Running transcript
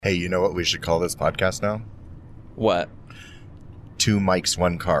Hey, you know what we should call this podcast now? What? Two mics,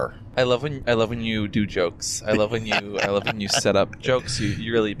 one car. I love when you do jokes. I love when you set up jokes.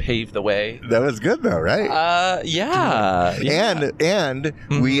 You really pave the way. That was good though, right? Yeah. And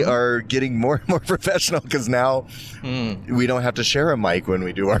we are getting more and more professional because now we don't have to share a mic when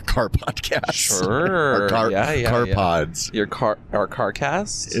we do our car podcast. Sure. Our car pods. Our car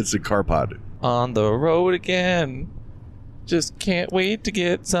cast? It's a car pod. On the road again. Just can't wait to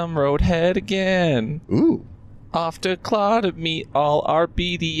get some roadhead again. Ooh. Off to Claw to meet all our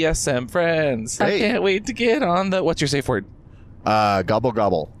BDSM friends. Hey. I can't wait to get on the... What's your safe word? Gobble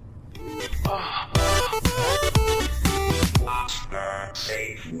gobble.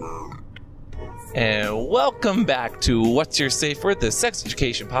 And welcome back to What's Your Safe Word, the sex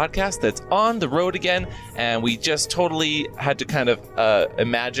education podcast that's on the road again. And we just totally had to kind of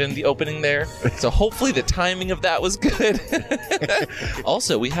imagine the opening there. So hopefully the timing of that was good.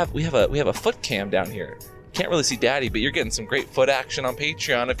 Also, we have a foot cam down here. Can't really see Daddy, but you're getting some great foot action on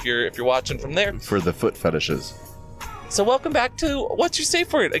Patreon if you're watching from there. For the foot fetishes. So welcome back to What's Your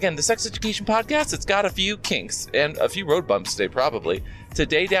Safe Word? Again, the sex education podcast. It's got a few kinks and a few road bumps today, probably.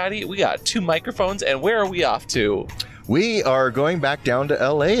 Today, Daddy, we got 2 microphones, and where are we off to? We are going back down to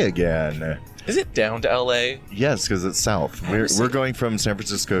LA again. Is it down to LA? Yes, because it's south. We're going from San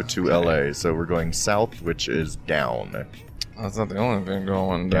Francisco to LA, so we're going south, which is down. That's not the only thing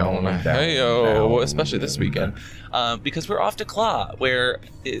going Down, down. down, Hey-yo, down, especially this weekend. Because we're off to Claw, where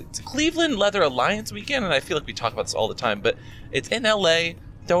it's Cleveland Leather Alliance weekend, and I feel like we talk about this all the time, but it's in LA.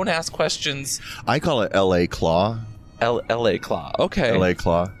 Don't ask questions. I call it LA Claw. LA Claw. Okay. LA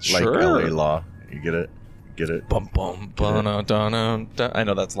Claw. Sure. Like LA Law. You get it? Get it? Bum, bum, ba-na-da-na-da. I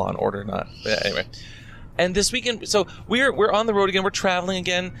know that's Law and Order, not... Yeah, anyway. And this weekend, so we're on the road again. We're traveling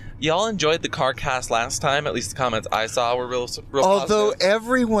again. Y'all enjoyed the car cast last time. At least the comments I saw were real Although positive.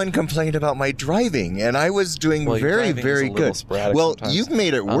 everyone complained about my driving, and I was doing Well, your very, driving is very a little good. sporadic Well, sometimes. you've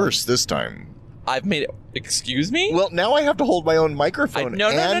made it worse this time. I've made it... Excuse me? Well, now I have to hold my own microphone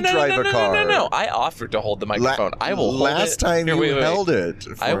and drive a car. No. I offered to hold the microphone. I will hold it. Last time Here, you wait. held it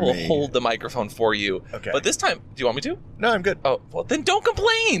for I will me. hold the microphone for you. Okay. But this time, do you want me to? No, I'm good. Oh, well, then don't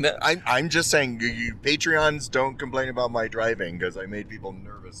complain. I'm just saying, you Patreons don't complain about my driving because I made people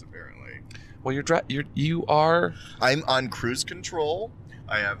nervous, apparently. Well, you are... I'm on cruise control.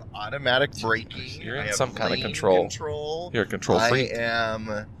 I have automatic braking. You're in I have some kind of lane control. You're a control freak. I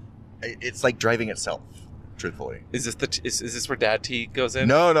am... It's like driving itself, truthfully. Is this where Dad T goes in?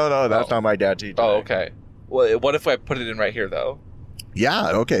 No, that's Oh. not my dad today. Oh, okay. Well, what if I put it in right here, though? Yeah,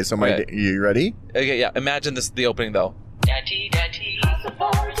 okay, so Okay. you ready? Okay, yeah. Imagine the opening, though. Daddy,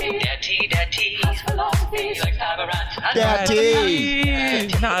 authority. Daddy, philosophy. He likes to have a rant. Daddy.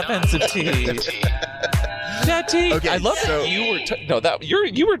 Not offensive T. Daddy. Okay, I love so- that you were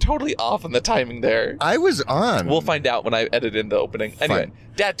you were totally off on the timing there. I was on. We'll find out when I edit in the opening. Anyway, Fine.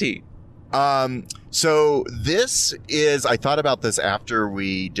 Daddy. So this is, I thought about this after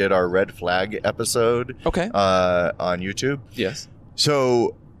we did our red flag episode Okay. on YouTube. Yes.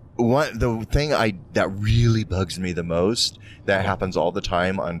 So the thing that really bugs me the most, that happens all the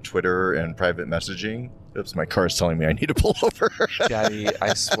time on Twitter and private messaging. Oops, my car is telling me I need to pull over. Daddy,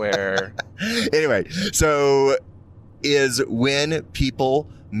 I swear. Anyway, so is when people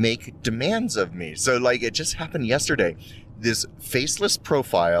make demands of me. So like it just happened yesterday. This faceless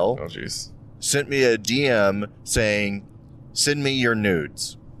profile Oh, jeez. sent me a DM saying, send me your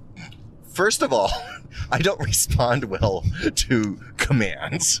nudes. First of all, I don't respond well to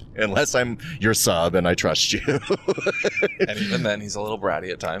commands unless I'm your sub and I trust you. And even then, he's a little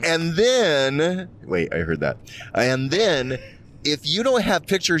bratty at times. And then, wait, I heard that. And then, if you don't have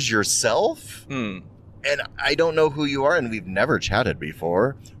pictures yourself, and I don't know who you are and we've never chatted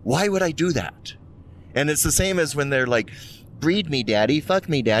before, why would I do that? And it's the same as when they're like, breed me, daddy, fuck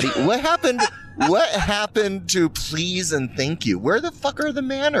me, daddy. What happened? What happened to please and thank you? Where the fuck are the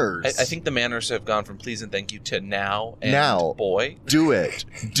manners? I think the manners have gone from please and thank you to now and Now. boy. Do it.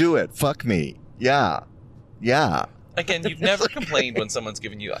 Do it. Fuck me. Yeah. Yeah. Again, you've never complained when someone's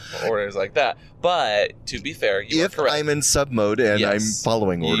giving you orders like that. But to be fair, you If are correct. I'm in sub mode and Yes. I'm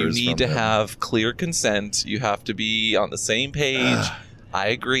following orders, You need from to them. have clear consent. You have to be on the same page. I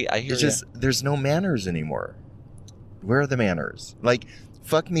agree. I hear It's you. just there's no manners anymore. Where are the manners? Like,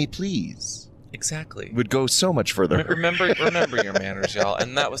 fuck me, please. Exactly. Would go so much further. Remember your manners, y'all.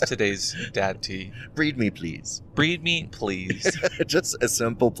 And that was today's Dad Tea. Breed me, please. Breed me, please. Just a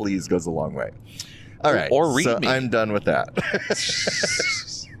simple please goes a long way. All right. Or read so me. I'm done with that.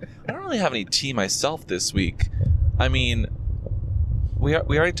 I don't really have any tea myself this week. I mean, we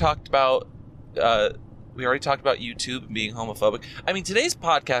already talked about We already talked about YouTube and being homophobic. I mean, today's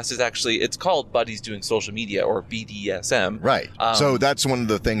podcast is actually, it's called Buddies Doing Social Media, or BDSM. Right. So that's one of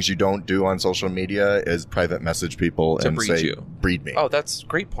the things you don't do on social media is private message people To and breed say, you. breed me. Oh, that's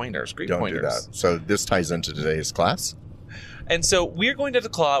great pointers. Great don't pointers. do that. So this ties into today's class. And so we're going to the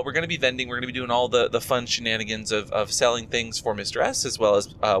Claw. We're going to be vending. We're going to be doing all the fun shenanigans of selling things for Mr. S, as well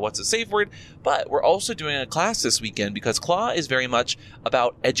as What's a Safe Word. But we're also doing a class this weekend because Claw is very much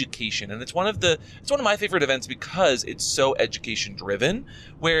about education. And it's one of my favorite events because it's so education driven,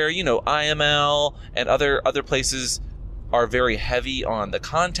 where, you know, IML and other places are very heavy on the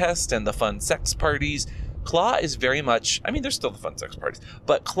contest and the fun sex parties. Claw is very much, I mean, there's still the fun sex parties,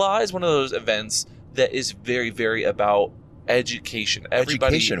 but Claw is one of those events that is very, very about education.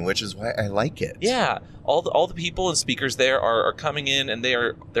 Education, which is why I like it. Yeah, all the people and speakers there are coming in, and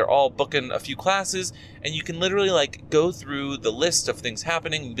they're all booking a few classes, and you can literally like go through the list of things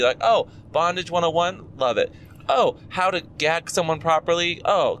happening and be like, oh, bondage 101, love it. Oh, how to gag someone properly.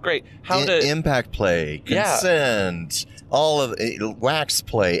 Oh, great. How to impact play, Yeah. consent, all of wax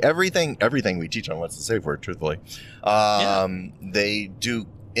play, everything we teach on What's the Safe Word, truthfully. They do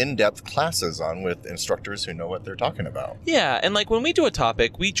in-depth classes on with instructors who know what they're talking about. Yeah, and like when we do a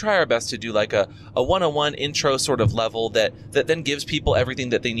topic, we try our best to do like a 101 intro sort of level that then gives people everything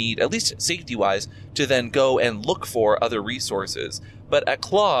that they need, at least safety-wise, to then go and look for other resources. But at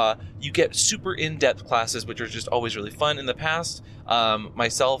Claw, you get super in-depth classes, which are just always really fun. In the past,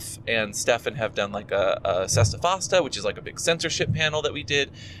 myself and Stefan have done like a Sesta Fasta, which is like a big censorship panel that we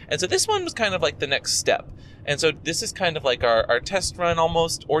did. And so this one was kind of like the next step. And so this is kind of like our test run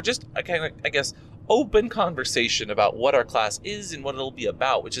almost, or just a kind of, I guess, open conversation about what our class is and what it'll be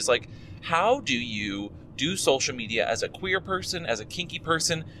about, which is like, how do you do social media as a queer person, as a kinky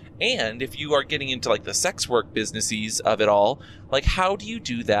person, and if you are getting into like the sex work businesses of it all, like how do you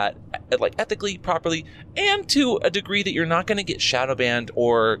do that like ethically, properly, and to a degree that you're not going to get shadow banned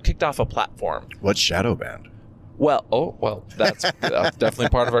or kicked off a platform? What's shadow banned? Well, that's definitely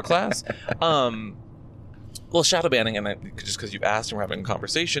part of our class. Well, shadow banning, and just because you've asked and we're having a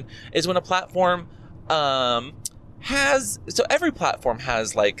conversation, is when a platform has, so every platform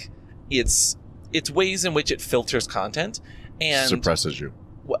has like its ways in which it filters content and suppresses you.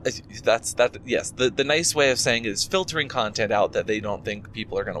 Well, yes. The nice way of saying it is filtering content out that they don't think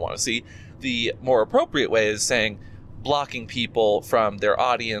people are going to want to see. The more appropriate way is saying blocking people from their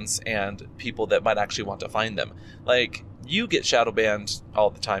audience and people that might actually want to find them. Like, you get shadow banned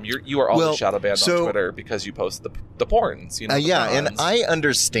all the time. You are always shadow banned on Twitter because you post the porns. You know, and I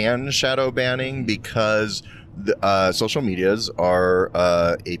understand shadow banning because the, social medias are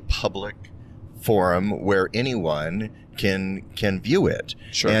a public forum where anyone can view it.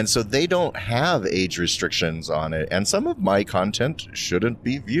 Sure. And so they don't have age restrictions on it. And some of my content shouldn't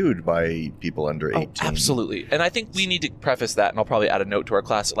be viewed by people under 18. Oh, absolutely. And I think we need to preface that, and I'll probably add a note to our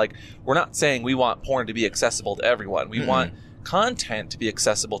class. Like, we're not saying we want porn to be accessible to everyone. We want content to be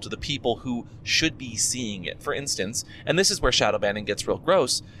accessible to the people who should be seeing it. For instance, and this is where shadow banning gets real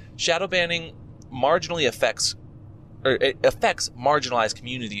gross, shadow banning marginally affects marginalized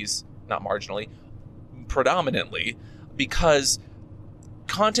communities, not marginally, predominantly, because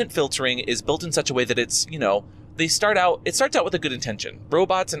content filtering is built in such a way that it's, you know, it starts out with a good intention.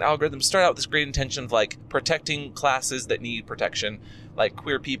 Robots and algorithms start out with this great intention of like protecting classes that need protection, like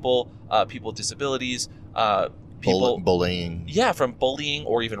queer people, people with disabilities, people bullying. Yeah, from bullying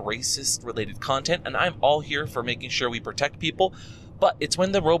or even racist related content. And I'm all here for making sure we protect people. But it's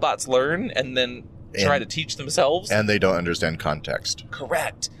when the robots learn and then try to teach themselves. And they don't understand context.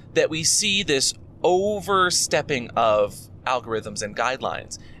 Correct. That we see this overstepping of algorithms and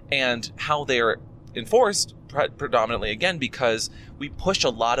guidelines and how they're enforced predominantly, again, because we push a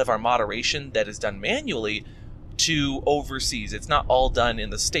lot of our moderation that is done manually to overseas. It's not all done in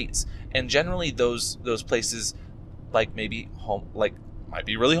the States. And generally those places like might be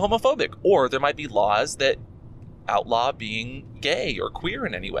really homophobic, or there might be laws that outlaw being gay or queer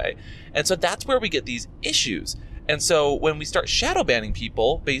in any way. And so that's where we get these issues. And so when we start shadow banning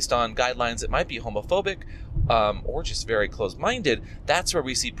people based on guidelines that might be homophobic or just very closed-minded, that's where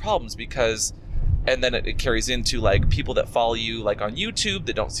we see problems, because, and then it carries into like people that follow you like on YouTube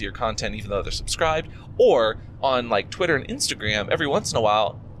that don't see your content even though they're subscribed, or on like Twitter and Instagram. Every once in a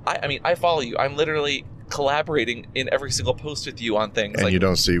while, I follow you. I'm literally collaborating in every single post with you on things. And like, you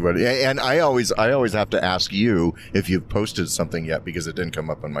don't see what, and I always have to ask you if you've posted something yet because it didn't come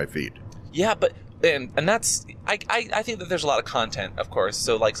up on my feed. Yeah, but and that's I think that there's a lot of content, of course,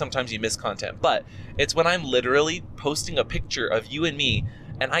 so like sometimes you miss content, but it's when I'm literally posting a picture of you and me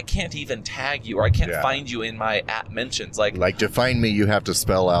and I can't even tag you or I can't find you in my app mentions. Like to find me, you have to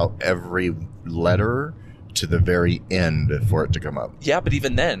spell out every letter to the very end for it to come up. Yeah, but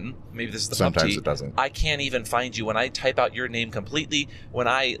even then, maybe this is the sometimes it doesn't. I can't even find you when I type out your name completely. When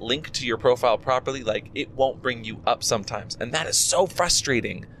I link to your profile properly, like it won't bring you up sometimes, and that is so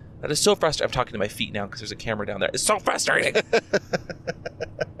frustrating. That is so frustrating. I'm talking to my feet now because there's a camera down there. It's so frustrating.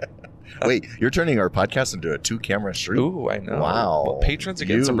 Wait, you're turning our podcast into a 2-camera stream? Ooh, I know. Wow. Well, patrons are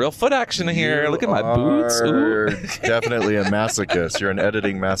getting some real foot action in here. Look at my boots. You're Ooh. definitely a masochist. You're an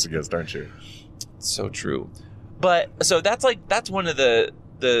editing masochist, aren't you? So true. But so that's one of the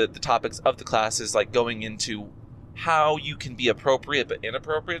topics of the class is like going into how you can be appropriate but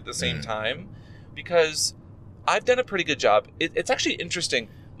inappropriate at the same time, because I've done a pretty good job. It's actually interesting.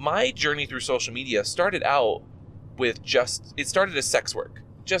 My journey through social media started out with it started as sex work.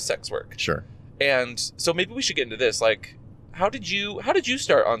 Just sex work. Sure. And so maybe we should get into this. Like, how did you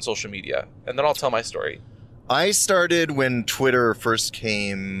start on social media? And then I'll tell my story. I started when Twitter first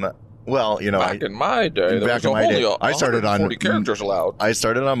came. Well, back in my day, there back was in my day, I started on 40 characters allowed. I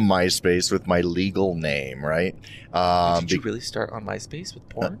started on MySpace with my legal name, right? Did you really start on MySpace with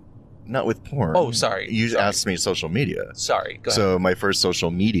porn? Not with porn. Oh, sorry. You asked me social media. Sorry. Go ahead. So my first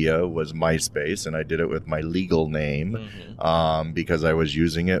social media was MySpace, and I did it with my legal name because I was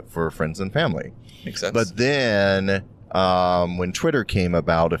using it for friends and family. Makes sense. But then when Twitter came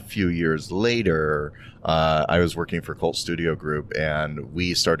about a few years later, I was working for Cult Studio Group, and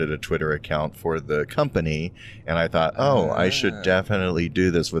we started a Twitter account for the company. And I thought, I should definitely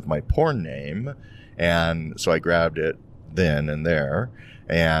do this with my porn name. And so I grabbed it then and there.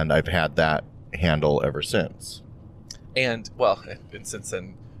 And I've had that handle ever since. And since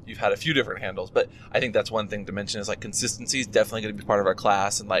then, you've had a few different handles. But I think that's one thing to mention is like consistency is definitely going to be part of our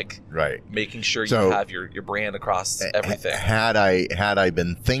class, and like making sure you have your brand across everything. Had I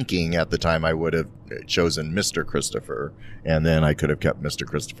been thinking at the time, I would have chosen Mr. Christopher, and then I could have kept Mr.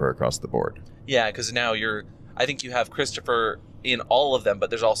 Christopher across the board. Yeah, because now I think you have Christopher in all of them, but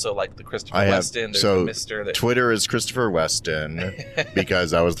there's also like the Christopher Weston. There's the Mr. Twitter is Christopher Weston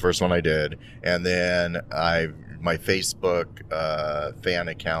because that was the first one I did, and then my Facebook fan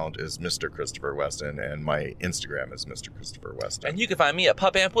account is Mr. Christopher Weston, and my Instagram is Mr. Christopher Weston. And you can find me at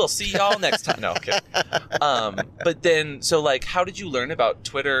Pup Amp. We'll see y'all next time. No, okay. But then, so like, how did you learn about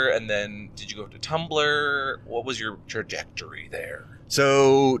Twitter, and then did you go to Tumblr? What was your trajectory there?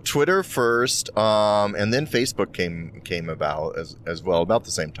 So Twitter first, and then Facebook came about as well, about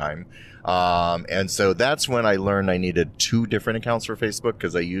the same time. And so that's when I learned I needed 2 different accounts for Facebook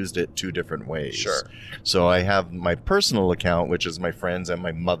because I used it 2 different ways. Sure. So I have my personal account, which is my friends and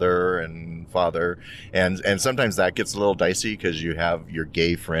my mother and father. And sometimes that gets a little dicey because you have your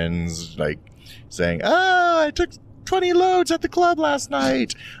gay friends like saying, I took 20 loads at the club last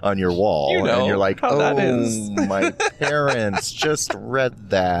night on your wall. And you're like, that is. My parents just read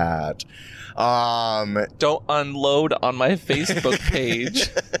that. Don't unload on my Facebook page.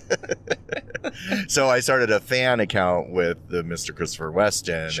 So I started a fan account with the Mr. Christopher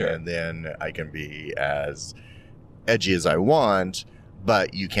Weston, sure. And then I can be as edgy as I want,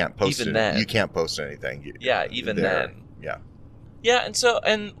 but you can't post even then. You can't post anything. Even then. Yeah. Yeah, and so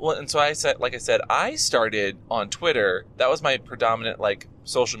I said, like I said, I started on Twitter. That was my predominant like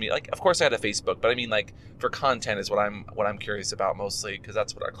social media. Like, of course, I had a Facebook, but I mean, like for content is what I'm curious about mostly because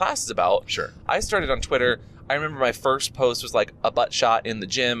that's what our class is about. Sure. I started on Twitter. I remember my first post was like a butt shot in the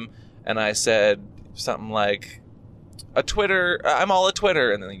gym, and I said something like, "A Twitter, I'm all a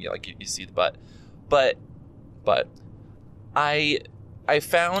Twitter," and then you see the butt, but I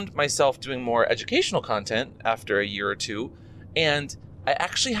found myself doing more educational content after a year or two. And I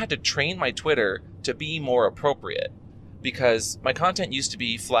actually had to train my Twitter to be more appropriate because my content used to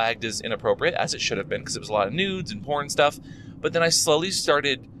be flagged as inappropriate, as it should have been, because it was a lot of nudes and porn stuff. But then I slowly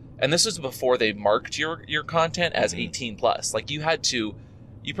started, and this was before they marked your content as 18 plus. Like you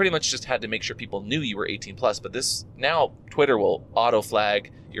pretty much just had to make sure people knew you were 18 plus. But now Twitter will auto flag,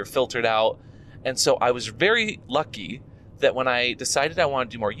 you're filtered out. And so I was very lucky that when I decided I wanted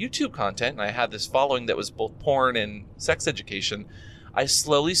to do more YouTube content, and I had this following that was both porn and sex education, I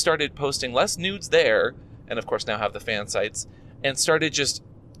slowly started posting less nudes there, and of course now have the fan sites, and started just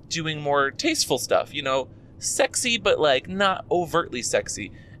doing more tasteful stuff, sexy, but like not overtly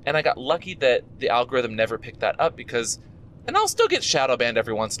sexy. And I got lucky that the algorithm never picked that up and I'll still get shadow banned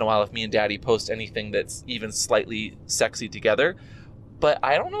every once in a while if me and Daddy post anything that's even slightly sexy together. but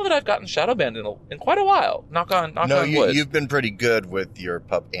I don't know that I've gotten shadow banned in quite a while. Knock on wood. You've been pretty good with your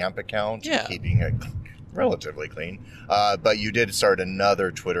Pup Amp account, keeping it relatively clean. But you did start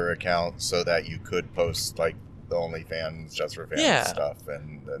another Twitter account so that you could post like the OnlyFans, Just for Fans stuff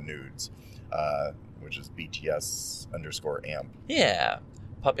and the nudes, which is BTS_amp. Yeah,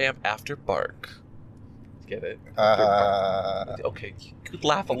 Pup Amp After Bark. Get it? Okay, you could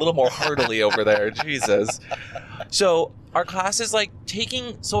laugh a little more heartily over there. Jesus. So our class is like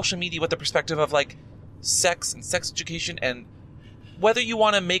taking social media with the perspective of like sex and sex education, and whether you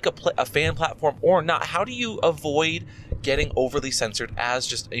want to make a fan platform or not, how do you avoid getting overly censored as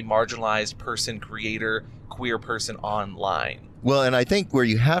just a marginalized person, creator, queer person online? Well, and I think where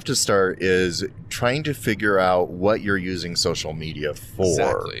you have to start is trying to figure out what you're using social media for.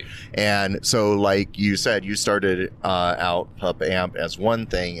 Exactly. And so, like you said, you started out Pup Amp as one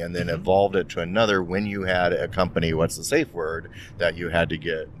thing and then evolved it to another when you had a company, What's the Safe Word, that you had to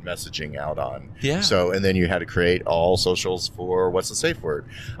get messaging out on. Yeah. So, and then you had to create all socials for What's the Safe Word.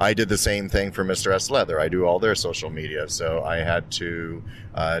 I did the same thing for Mr. S. Leather. I do all their social media. So I had to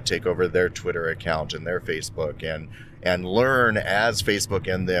take over their Twitter account and their Facebook and learn as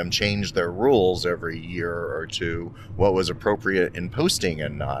Facebook and them change their rules every year or two what was appropriate in posting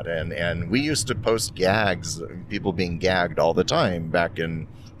and not. And we used to post gags, people being gagged all the time back in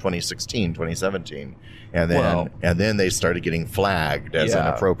 2016, 2017. And then they started getting flagged as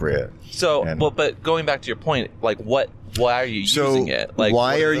inappropriate. So, but going back to your point, like why are you using it? Like,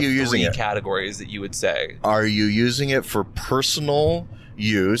 why are you using it? Categories that you would say. Are you using it for personal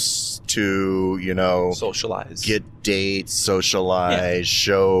use to, socialize, get dates, socialize,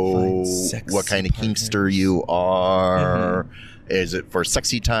 show what kind of kinkster you are? Is it for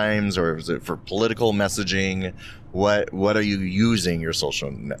sexy times or is it for political messaging? What are you using your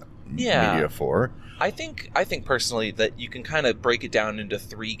social media for? I think personally that you can kind of break it down into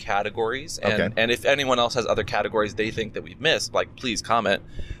 3 categories, and if anyone else has other categories they think that we've missed, like please comment.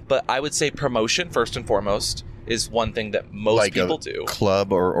 But I would say promotion first and foremost is one thing that most people do.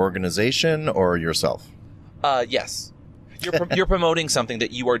 Club or organization or yourself? Yes. You're promoting something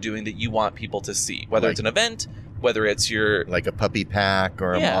that you are doing that you want people to see, whether it's an event, whether it's your... Like a puppy pack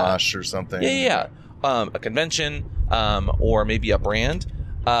or a mosh or something? Yeah. A convention, or maybe a brand.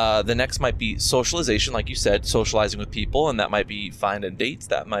 The next might be socialization, like you said, socializing with people, and that might be finding dates.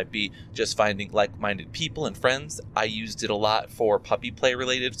 That might be just finding like-minded people and friends. I used it a lot for puppy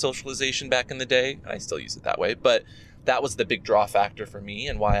play-related socialization back in the day, and I still use it that way. But that was the big draw factor for me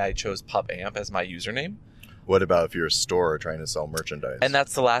and why I chose Pup Amp as my username. What about if you're a store trying to sell merchandise? And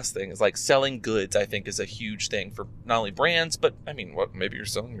that's the last thing, is like selling goods, I think, is a huge thing for not only brands, but I mean, maybe you're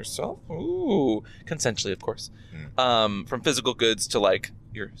selling yourself? Ooh, consensually, of course. From physical goods to like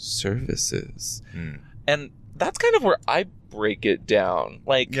your services. And that's kind of where I break it down.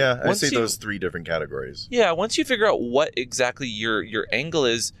 Like, I see those 3 different categories. Yeah, once you figure out what exactly your angle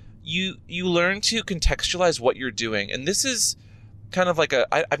is, you learn to contextualize what you're doing. And this is kind of like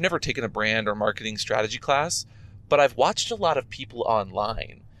I've never taken a brand or marketing strategy class, but I've watched a lot of people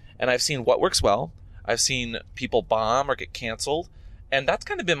online and I've seen what works well. I've seen people bomb or get canceled. And that's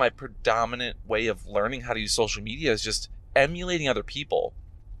kind of been my predominant way of learning how to use social media, is just emulating other people,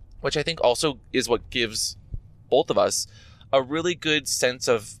 which I think also is what gives both of us a really good sense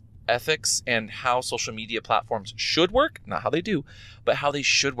of ethics and how social media platforms should work, not how they do, but how they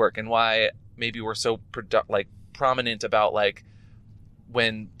should work, and why maybe we're so prominent about like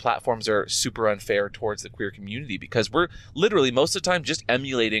when platforms are super unfair towards the queer community, because we're literally most of the time just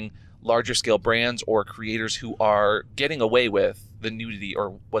emulating larger scale brands or creators who are getting away with the nudity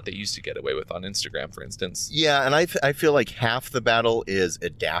or what they used to get away with on Instagram, for instance. Yeah, and I feel like half the battle is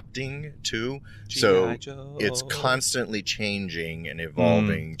adapting too. So it's constantly changing and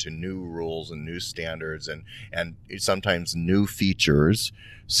evolving to new rules and new standards and sometimes new features.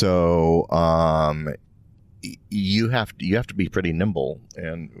 So you have to be pretty nimble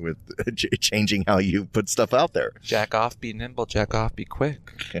and with changing how you put stuff out there. Jack off, be nimble. Jack off, be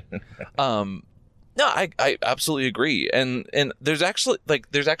quick. No, I absolutely agree. And there's actual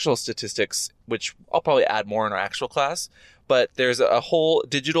statistics, which I'll probably add more in our actual class, but there's a whole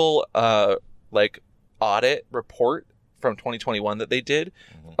digital audit report from 2021 that they did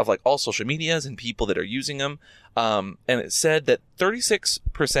of like all social medias and people that are using them. And it said that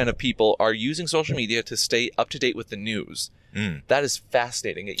 36% of people are using social media to stay up to date with the news. That is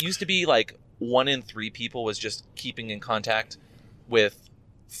fascinating. It used to be like 1 in 3 people was just keeping in contact with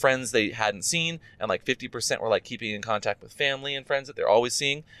friends they hadn't seen, and like 50% were like keeping in contact with family and friends that they're always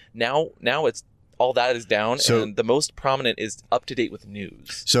seeing. Now it's all that is down, So- and the most prominent is up to date with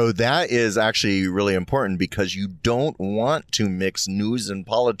news. So that is actually really important because you don't want to mix news and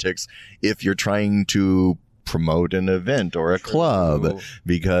politics if you're trying to promote an event or a club,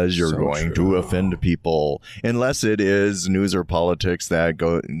 because you're going to offend people unless it is news or politics that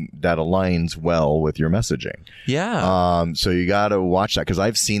aligns well with your messaging. Yeah. So you got to watch that, because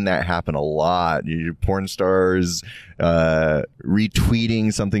I've seen that happen a lot. Porn stars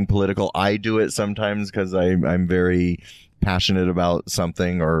retweeting something political. I do it sometimes because I'm very passionate about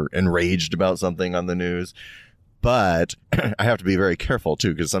something or enraged about something on the news. But I have to be very careful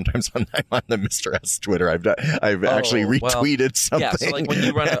too, because sometimes I'm on the Mr. S Twitter. I've actually retweeted something. Yeah, so like when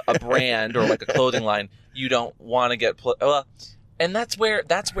you run a brand or like a clothing line, you don't want to get and that's where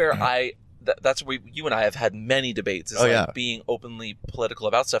you and I have had many debates. Is being openly political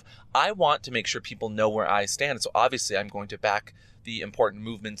about stuff. I want to make sure people know where I stand. So obviously, I'm going to back the important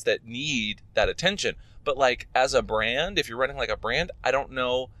movements that need that attention. But like as a brand, if you're running like a brand, I don't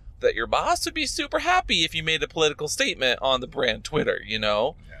know that your boss would be super happy if you made a political statement on the brand Twitter, you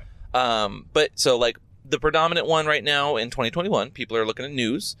know? Yeah. But so like the predominant one right now in 2021, people are looking at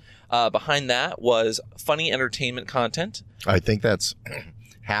news. Behind that was funny entertainment content. I think that's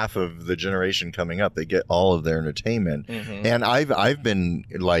half of the generation coming up. They get all of their entertainment. Mm-hmm. And I've been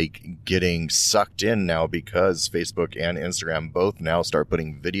like getting sucked in now because Facebook and Instagram both now start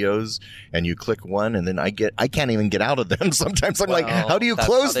putting videos, and you click one and then I can't even get out of them. Sometimes I'm like, how do you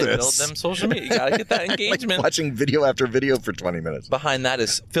close this? Build them social media. You gotta get that engagement. Like watching video after video for 20 minutes. Behind that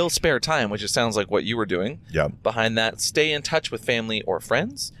is fill spare time, which it sounds like what you were doing. Yeah. Behind that, stay in touch with family or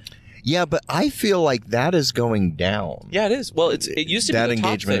friends. Yeah, but I feel like that is going down. Yeah, it is. Well, it used to be that the top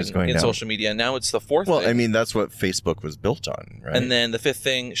engagement thing is going in down. social media, and now it's the fourth Well, thing. I mean, that's what Facebook was built on, right? And then the fifth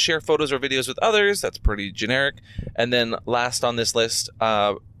thing, share photos or videos with others. That's pretty generic. And then last on this list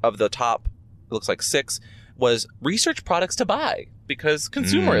of the top, it looks like 6, was research products to buy, because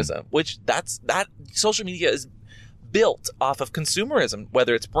consumerism, which that social media is built off of consumerism,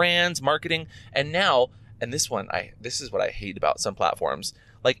 whether it's brands, marketing, and now, and this is what I hate about some platforms.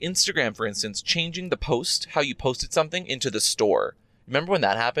 Like Instagram, for instance, changing the post, how you posted something, into the store. Remember when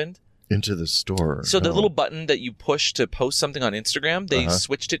that happened? Into the store. So the little button that you push to post something on Instagram, they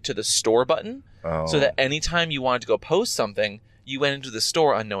switched it to the store button. So that anytime you wanted to go post something, you went into the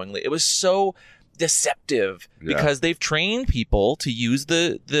store unknowingly. It was so deceptive because they've trained people to use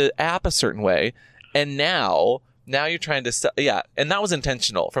the app a certain way. And now you're trying to and that was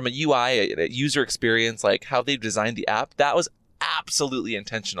intentional from a UI, a user experience, like how they've designed the app. That was absolutely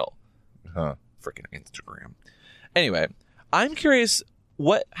intentional. Freaking Instagram. Anyway, I'm curious,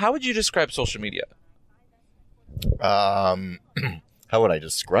 how would you describe social media? How would I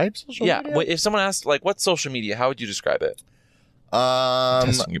describe social media? Yeah, if someone asked like what's social media, how would you describe it?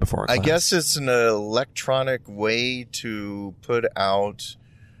 Testing you before I guess it's an electronic way to put out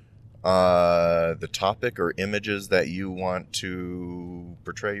the topic or images that you want to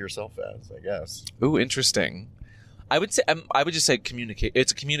portray yourself as, I guess. Ooh, interesting. I would just say communicate.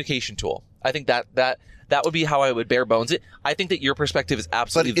 It's a communication tool. I think that would be how I would bare bones it. I think that your perspective is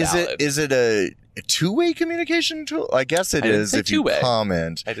absolutely valid. But is it a two-way communication tool? I guess it is if you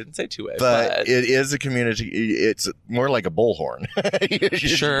comment. I didn't say two-way. But it is a community. It's more like a bullhorn.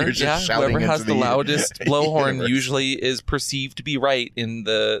 Sure, whoever has the loudest blowhorn usually is perceived to be right in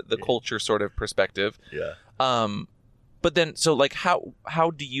the culture sort of perspective. Yeah. But then, so like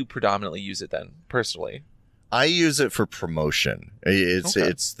how do you predominantly use it then, personally? I use it for promotion.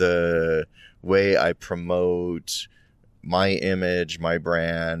 It's the way I promote my image, my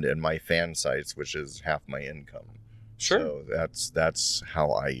brand, and my fan sites, which is half my income. Sure. So that's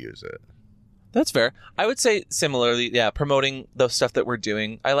how I use it. That's fair. I would say similarly, promoting the stuff that we're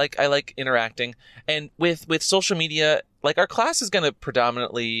doing. I like interacting. And with social media, like our class is going to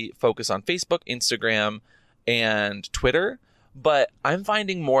predominantly focus on Facebook, Instagram, and Twitter. But I'm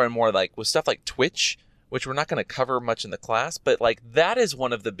finding more and more like with stuff like Twitch, which we're not going to cover much in the class, but like that is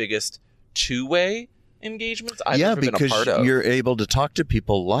one of the biggest two-way engagements I've ever been a part of. Yeah, because you're able to talk to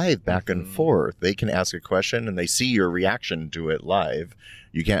people live back and forth. They can ask a question and they see your reaction to it live.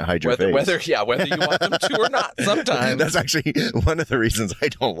 You can't hide your face. Whether you want them to or not sometimes. That's actually one of the reasons I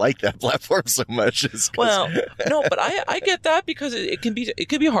don't like that platform so much. Well, no, but I get that because it can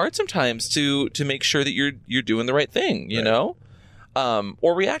be hard sometimes to make sure that you're doing the right thing, you know?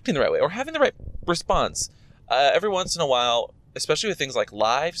 Or reacting the right way, or having the right response. Every once in a while, especially with things like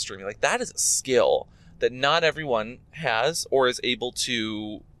live streaming, like that is a skill that not everyone has or is able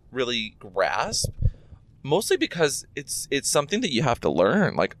to really grasp. Mostly because it's something that you have to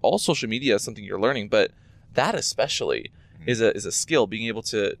learn. Like all social media is something you're learning, but that especially is a skill. Being able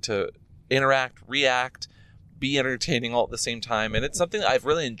to interact, react, be entertaining all at the same time. And it's something that I've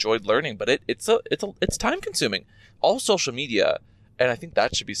really enjoyed learning, but it's time consuming. All social media, and I think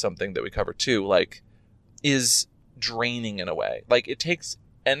that should be something that we cover too, like, is draining in a way. Like, it takes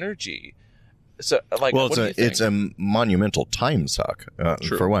energy. So, like, well, what do you think? it's a monumental time suck,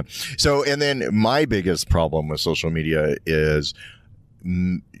 for one. So, and then my biggest problem with social media is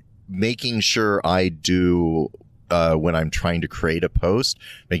making sure I do, when I'm trying to create a post,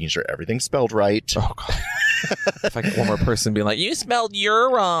 making sure everything's spelled right. Oh, God. If I get one more person being like, you spelled "you're"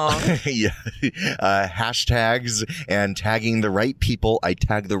 wrong. Yeah. Hashtags and tagging the right people. I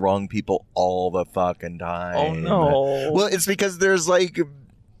tag the wrong people all the fucking time. Oh, no. Well, it's because there's like...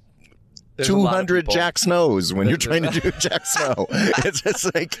 There's a lot of 200 people. Jack Snows when you're trying to do Jack Snow. It's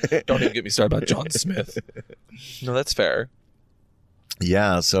just like... Don't even get me started about John Smith. No, that's fair.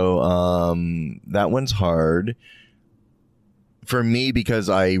 Yeah, so that one's hard. For me, because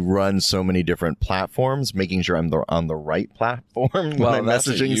I run so many different platforms, making sure I'm on the right platform when I'm that's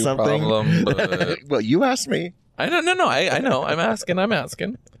a messaging you something. problem, but... Well, you asked me. I don't know. I know. I'm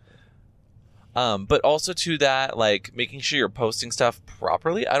asking. But also to that, like, making sure you're posting stuff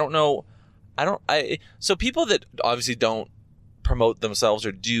properly. I don't know. So people that obviously don't promote themselves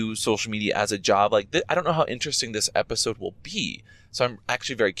or do social media as a job, like, I don't know how interesting this episode will be. So I'm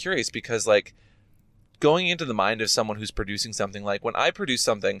actually very curious because, like, going into the mind of someone who's producing something, like, when I produce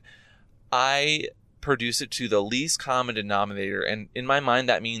something, I produce it to the least common denominator. And in my mind,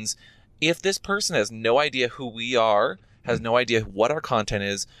 that means if this person has no idea who we are, has no idea what our content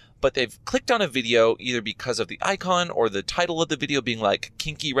is, but they've clicked on a video either because of the icon or the title of the video being like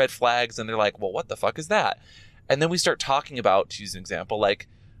kinky red flags, and they're like, well, what the fuck is that? And then we start talking about, to use an example, like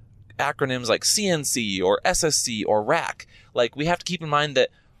acronyms like CNC or SSC or RAC. Like, we have to keep in mind that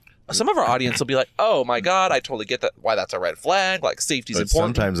some of our audience will be like, oh my God, I totally get that, why that's a red flag. Like, safety's But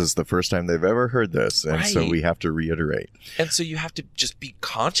important. sometimes it's the first time they've ever heard this, and so Right. we have to reiterate. And so you have to just be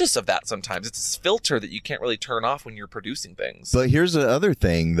conscious of that sometimes. It's this filter that you can't really turn off when you're producing things. But here's the other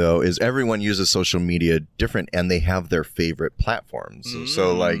thing, though, is everyone uses social media different, and they have their favorite platforms.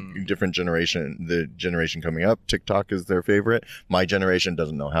 So, like, different generation, the generation coming up, TikTok is their favorite. My generation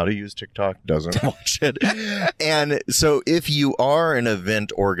doesn't know how to use TikTok, doesn't watch it. And so if you are an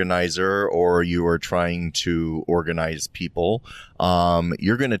event organizer or you are trying to organize people,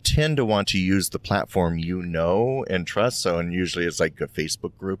 you're going to tend to want to use the platform you know and trust. So, and usually it's like a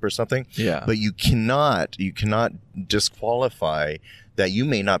Facebook group or something. Yeah. But you cannot disqualify that you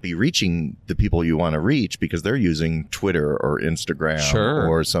may not be reaching the people you want to reach because they're using Twitter or Instagram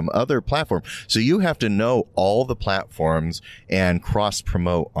or some other platform. So you have to know all the platforms and cross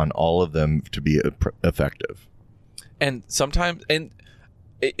promote on all of them to be effective. And sometimes, and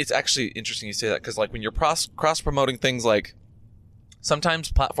it's actually interesting you say that, because, like, when you're cross promoting things, like,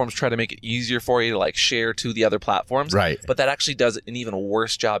 sometimes platforms try to make it easier for you to, like, share to the other platforms. Right. But that actually does an even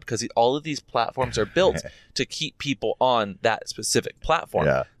worse job because all of these platforms are built to keep people on that specific platform.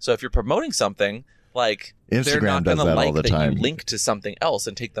 Yeah. So if you're promoting something, like, they're Instagram not does going to that all like the that time. you link to something else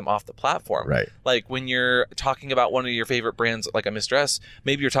and take them off the platform. Right. Like, when you're talking about one of your favorite brands, like a Mr. S,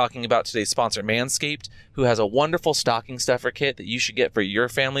 maybe you're talking about today's sponsor, Manscaped, who has a wonderful stocking stuffer kit that you should get for your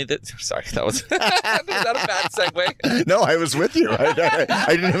family. Sorry, that was is that a bad segue? No, I was with you.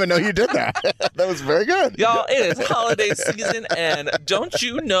 I didn't even know you did that. That was very good. Y'all, it is holiday season, and don't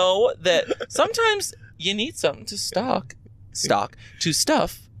you know that sometimes you need something to stuff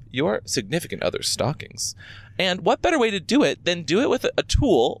your significant other's stockings. And what better way to do it than do it with a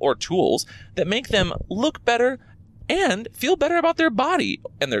tool or tools that make them look better and feel better about their body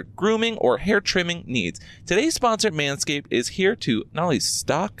and their grooming or hair trimming needs. Today's sponsor, Manscaped, is here to not only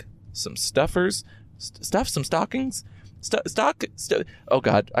stock some stuffers, stuff some stockings, oh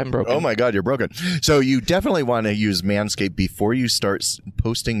God, I'm broken. Oh my God, you're broken. So you definitely want to use Manscaped before you start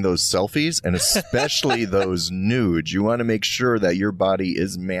posting those selfies, and especially those nudes. You want to make sure that your body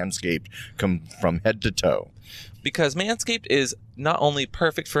is Manscaped from head to toe. Because Manscaped is not only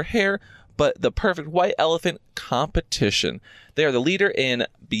perfect for hair, but the perfect white elephant competition. They are the leader in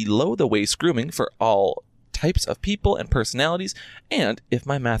below-the-waist grooming for all types of people and personalities, and if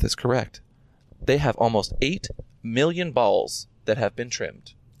my math is correct, they have almost 8 million balls that have been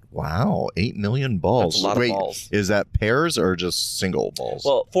trimmed. Wow, 8 million balls. That's a lot of balls. Is that pairs or just single balls?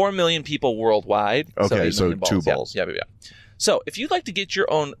 Well, 4 million people worldwide. Okay, 8 so million 2 balls. Yeah. So if you'd like to get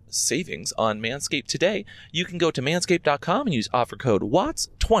your own savings on Manscaped today, you can go to manscaped.com and use offer code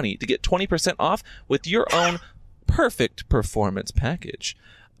WATTS20 to get 20% off with your own perfect performance package.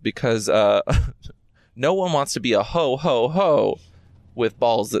 Because no one wants to be a ho, ho, ho with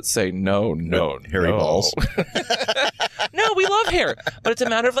balls that say no, hairy balls. No, we love hair, but it's a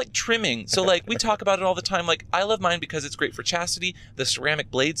matter of like trimming. So like we talk about it all the time. Like I love mine because it's great for chastity. The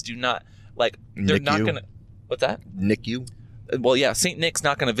ceramic blades do not like they're Nick not you. gonna. What's that? Nick you. Well, yeah, St. Nick's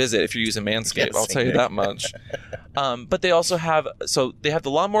not going to visit if you're using Manscaped. Yeah, I'll tell you that much. But they also have, so they have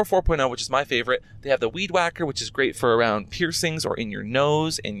the Lawnmower 4.0, which is my favorite. They have the Weed Whacker, which is great for around piercings or in your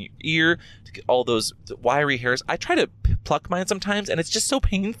nose and your ear to get all those wiry hairs. I try to pluck mine sometimes, and it's just so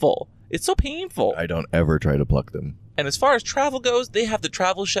painful. It's so painful. I don't ever try to pluck them. And as far as travel goes, they have the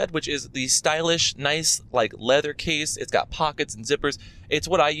Travel Shed, which is the stylish, nice, like leather case. It's got pockets and zippers. It's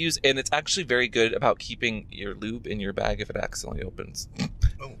what I use, and it's actually very good about keeping your lube in your bag if it accidentally opens.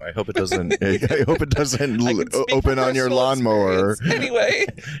 Oh, I hope it doesn't. I hope it doesn't I can speak open from on your personal lawnmower. experience. Anyway,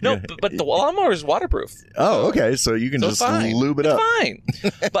 no, Yeah. but the lawnmower is waterproof. Oh, okay. So you can So just it's fine. lube it up. It's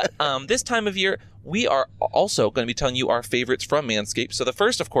fine. But this time of year, we are also going to be telling you our favorites from Manscaped. So the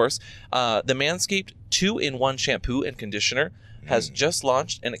first, of course, the Manscaped 2-in-1 shampoo and conditioner has just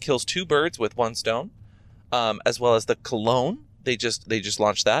launched, and it kills 2 birds with 1 stone, as well as the cologne. They just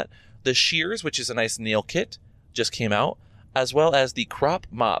launched that. The shears, which is a nice nail kit, just came out, as well as the crop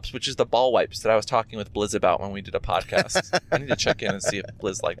mops, which is the ball wipes that I was talking with Blizz about when we did a podcast. I need to check in and see if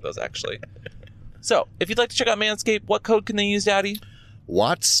Blizz liked those, actually. So, if you'd like to check out Manscaped, what code can they use, Daddy?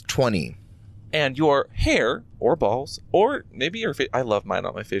 Watts 20. And your hair or balls, or maybe your I love mine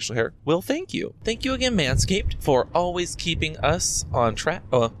on my facial hair, will thank you. Thank you again, Manscaped, for always keeping us on track.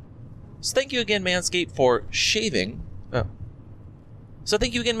 So thank you again, Manscaped, for shaving. So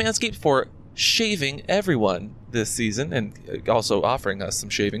thank you again, Manscaped, for shaving everyone this season and also offering us some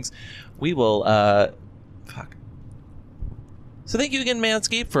shavings. We will, So thank you again,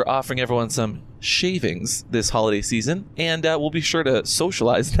 Manscaped, for offering everyone some shavings this holiday season, and we'll be sure to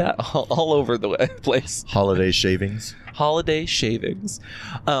socialize that all over the place. Holiday shavings. Holiday shavings.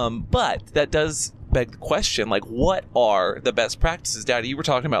 But that does beg the question, like, what are the best practices? Daddy, you were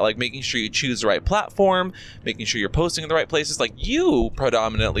talking about like making sure you choose the right platform, making sure you're posting in the right places. Like, you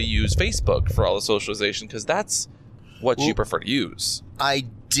predominantly use Facebook for all the socialization because that's what you prefer to use. I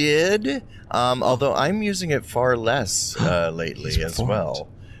did, although I'm using it far less lately as well.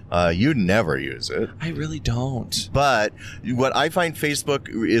 You never use it. I really don't. But what I find Facebook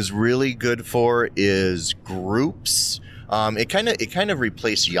is really good for is groups. It kind of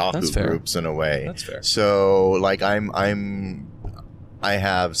replaced Yahoo That's fair. groups in a way. That's fair. So like I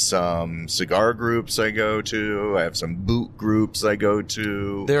have some cigar groups I go to. I have some boot groups I go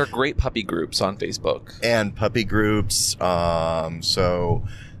to. There are great puppy groups on Facebook. And puppy groups. So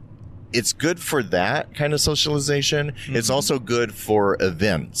it's good for that kind of socialization. Mm-hmm. It's also good for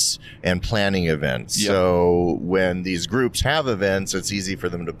events and planning events. Yep. So when these groups have events, it's easy for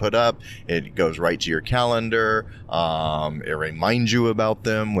them to put up. It goes right to your calendar. It reminds you about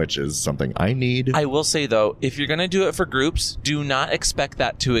them, which is something I need. I will say, though, if you're going to do it for groups, do not expect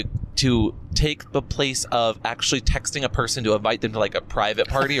that to take the place of actually texting a person to invite them to like a private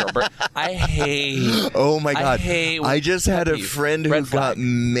party or I hate. Oh my God. I just had a friend who got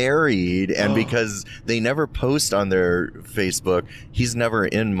married, and because they never post on their Facebook, he's never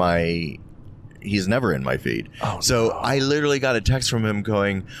in my feed. So I literally got a text from him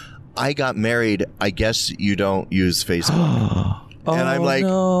going, I got married. I guess you don't use Facebook. And I'm like,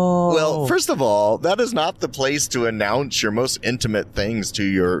 well, first of all, that is not the place to announce your most intimate things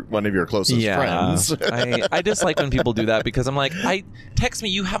to one of your closest friends. I dislike when people do that because I'm like, text me,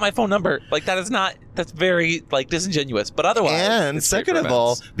 you have my phone number. Like, that's very like disingenuous. But otherwise, and second of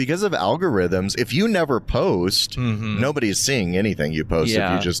all, because of algorithms, if you never post, nobody's seeing anything you post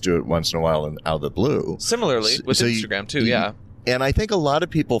if you just do it once in a while and out of the blue. Similarly with Instagram too, And I think a lot of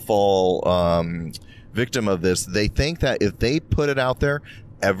people fall victim of this. They think that if they put it out there,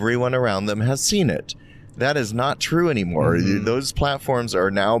 everyone around them has seen it. That is not true anymore. Those platforms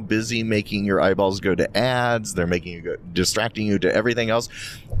are now busy making your eyeballs go to ads. They're distracting you to everything else.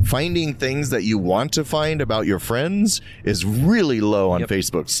 Finding things that you want to find about your friends is really low on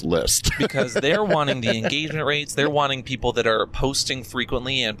Facebook's list. Because they're wanting the engagement rates. They're wanting people that are posting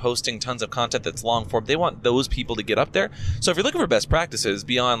frequently and posting tons of content that's long form. They want those people to get up there. So if you're looking for best practices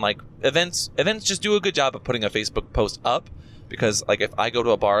beyond like events just do a good job of putting a Facebook post up. Because like if I go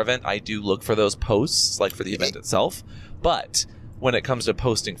to a bar event, I do look for those posts, like for the event itself. But when it comes to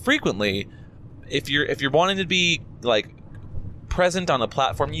posting frequently, if you're wanting to be like present on a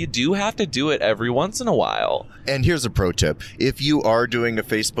platform, you do have to do it every once in a while. And here's a pro tip. If you are doing a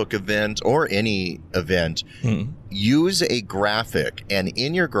Facebook event or any event, use a graphic, and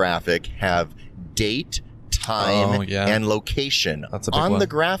in your graphic have date, time, Oh, yeah. and location That's a big on one. the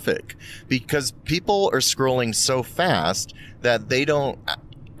graphic, because people are scrolling so fast that they don't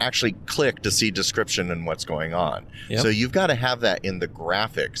actually click to see description and what's going on. Yep. So you've got to have that in the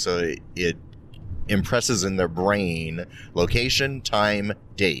graphic so it impresses in their brain location, time,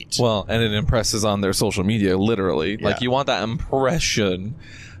 date. Well, and it impresses on their social media, literally. Yeah. Like, you want that impression.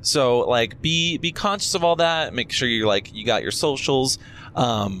 So, like, be conscious of all that. Make sure you got your socials.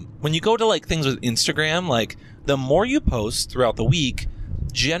 When you go to, like, things with Instagram, like, the more you post throughout the week,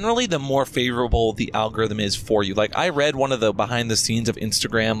 generally the more favorable the algorithm is for you. Like, I read one of the behind the scenes of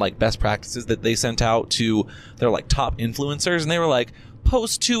Instagram, like, best practices that they sent out to their, like, top influencers, and they were like,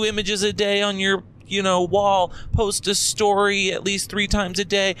 post 2 images a day on your wall, post a story at least 3 times a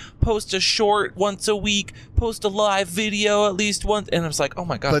day, post a short once a week, post a live video at least once. And I was like, oh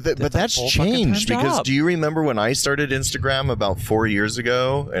my God. But that's changed, because do you remember when I started Instagram about 4 years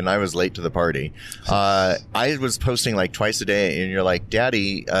ago, and I was late to the party? I was posting like twice a day, and you're like,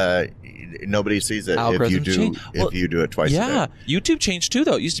 Daddy, nobody sees it if you do it twice a day. Yeah, YouTube changed too,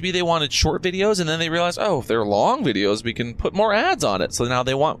 though. It used to be they wanted short videos, and then they realized, oh, if they're long videos, we can put more ads on it. So now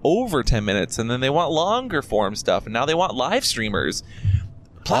they want over 10 minutes, and then they want longer form stuff, and now they want live streamers.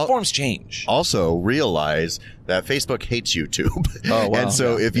 Platforms change. Also, realize that Facebook hates YouTube. Oh, wow. And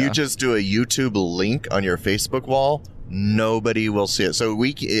so if you Yeah. just do a YouTube link on your Facebook wall, nobody will see it. So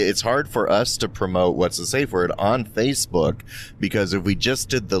it's hard for us to promote What's the Safe Word on Facebook, because if we just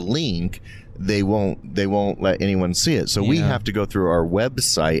did the link, they won't let anyone see it. So we Yeah. have to go through our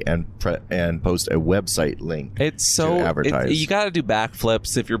website and post a website link. It's so to advertise. you got to do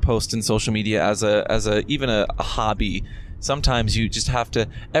backflips if you're posting social media as a even a hobby. Sometimes you just have to.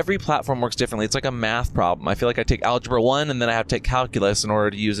 Every platform works differently. It's like a math problem. I feel like I take Algebra 1 and then I have to take calculus in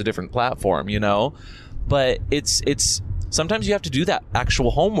order to use a different platform. But it's sometimes you have to do that actual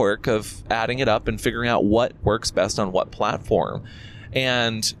homework of adding it up and figuring out what works best on what platform.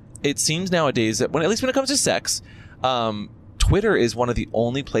 And it seems nowadays that at least when it comes to sex, Twitter is one of the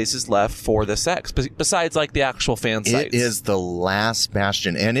only places left for the sex, besides like the actual fan sites. It is the last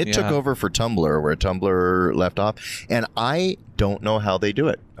bastion, and it took Yeah. over for Tumblr, where Tumblr left off. And I don't know how they do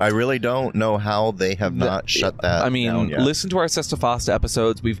it. I really don't know how they have not shut that down yet. Listen to our Sesta Fosta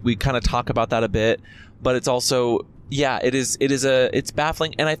episodes. We kind of talk about that a bit, but it's also, it's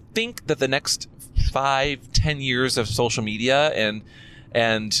baffling. And I think that the next 5-10 years of social media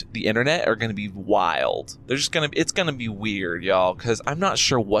and the internet are going to be wild. It's going to be weird, y'all, because I'm not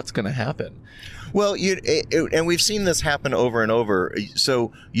sure what's going to happen. Well, and we've seen this happen over and over.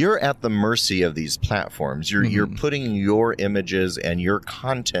 So you're at the mercy of these platforms. You're putting your images and your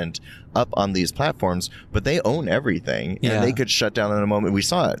content up on these platforms, but they own everything, and they could shut down in a moment. We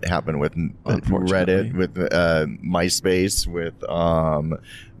saw it happen with Reddit, with MySpace, with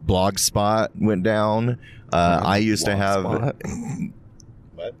Blogspot went down. I used to have. What?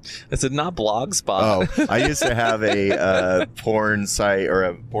 I said not Blogspot. Oh, I used to have a porn site or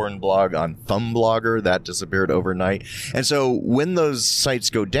a porn blog on Thumbblogger that disappeared overnight. And so when those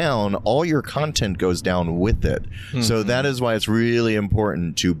sites go down, all your content goes down with it. Mm-hmm. So that is why it's really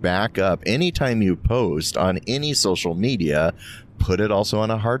important to back up anytime you post on any social media. Put it also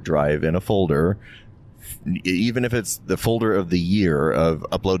on a hard drive in a folder, even if it's the folder of the year of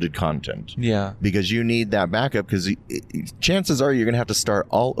uploaded content. Yeah. Because you need that backup, because chances are you're going to have to start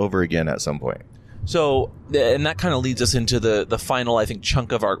all over again at some point. So, and that kind of leads us into the final, I think,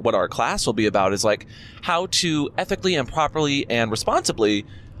 chunk of what our class will be about, is like how to ethically and properly and responsibly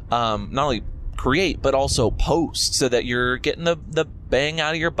not only create, but also post, so that you're getting the bang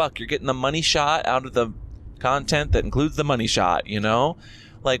out of your buck. You're getting the money shot out of the content that includes the money shot,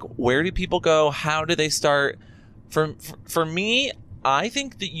 Like, where do people go? How do they start? For me, I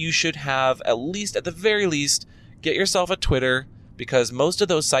think that you should have, at the very least, get yourself a Twitter, because most of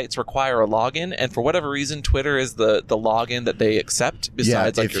those sites require a login, and for whatever reason, Twitter is the login that they accept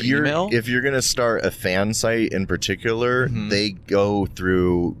besides your email. If you're going to start a fan site in particular, they go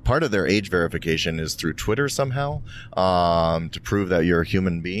through, part of their age verification is through Twitter somehow, to prove that you're a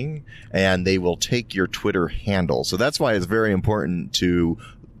human being, and they will take your Twitter handle. So that's why it's very important to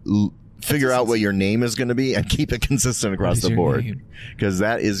figure out what your name is going to be and keep it consistent across the board, because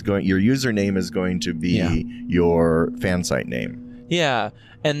your username is going to be your fan site name. Yeah.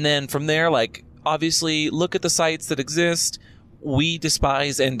 And then from there, like, obviously look at the sites that exist. We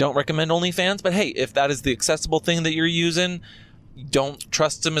despise and don't recommend OnlyFans, but hey, if that is the accessible thing that you're using, don't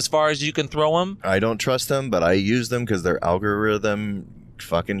trust them as far as you can throw them. I don't trust them, but I use them because their algorithm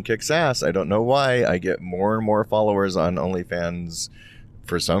fucking kicks ass. I don't know why. I get more and more followers on OnlyFans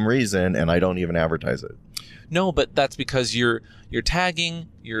for some reason, and I don't even advertise it. No, but that's because you're tagging,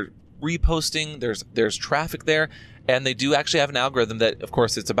 you're reposting. There's traffic there. And they do actually have an algorithm that, of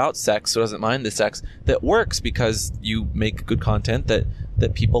course, it's about sex, so it doesn't mind the sex, that works because you make good content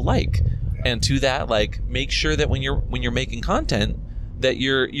that people like. And to that, like, make sure that when you're making content, that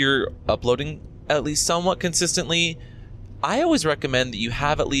you're uploading at least somewhat consistently. I always recommend that you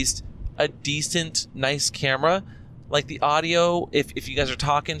have at least a decent, nice camera. Like the audio, if you guys are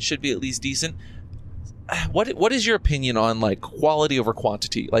talking, should be at least decent. What is your opinion on like quality over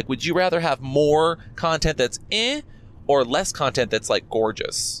quantity? Like, would you rather have more content that's or less content that's like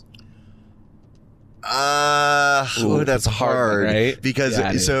gorgeous? That's hard, right? Because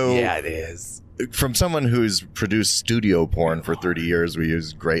it is. From someone who's produced studio porn for 30 years, we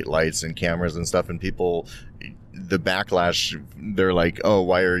use great lights and cameras and stuff, and people, the backlash, they're like, oh,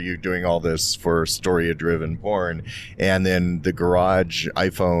 why are you doing all this for story-driven porn? And then the garage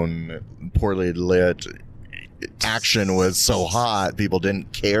iPhone poorly lit action was so hot, people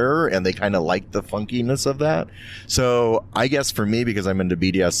didn't care, and they kind of liked the funkiness of that. So I guess for me, because I'm into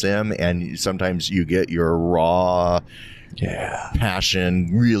BDSM, and sometimes you get your raw passion,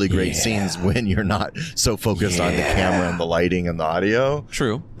 really great scenes when you're not so focused on the camera and the lighting and the audio.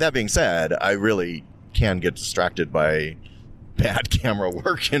 True. That being said, I really can get distracted by bad camera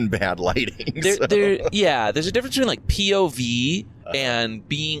work and bad lighting. There's a difference between like POV and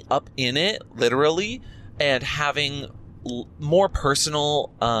being up in it, literally, and having more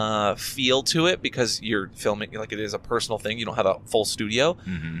personal feel to it because you're filming like it is a personal thing. You don't have a full studio.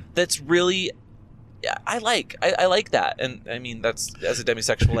 Mm-hmm. That's really... I like that, and I mean that's as a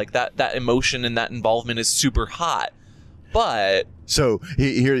demisexual, like that emotion and that involvement is super hot. But so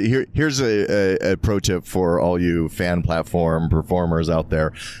here's a pro tip for all you fan platform performers out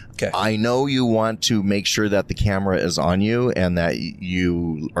there. Okay. I know you want to make sure that the camera is on you and that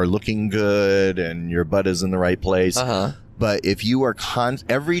you are looking good and your butt is in the right place. But if you are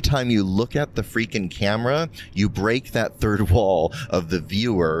every time you look at the freaking camera, you break that third wall of the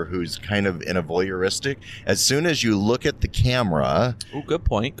viewer who's kind of in a voyeuristic. As soon as you look at the camera. Oh, good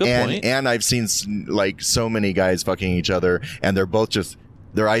point. Good point. And I've seen like so many guys fucking each other, and they're both just,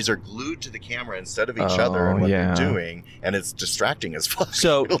 their eyes are glued to the camera instead of each other and what they're doing, and it's distracting as fuck.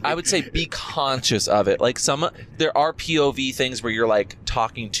 So I would say be conscious of it. Like there are POV things where you're like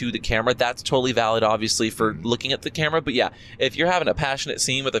talking to the camera. That's totally valid, obviously, for looking at the camera. But yeah, if you're having a passionate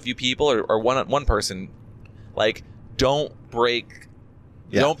scene with a few people or one person, like don't break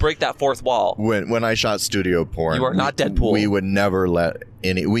that fourth wall. When I shot studio porn, you are not Deadpool. We would never let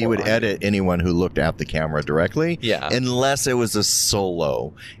we would edit anyone who looked at the camera directly, unless it was a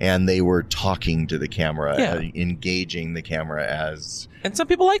solo and they were talking to the camera, engaging the camera as. And some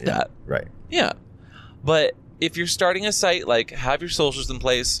people like that, right? Yeah, but if you're starting a site, like have your socials in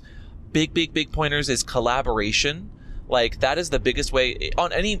place. Big pointers is collaboration. Like that is the biggest way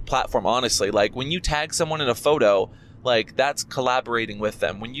on any platform. Honestly, like when you tag someone in a photo. Like, that's collaborating with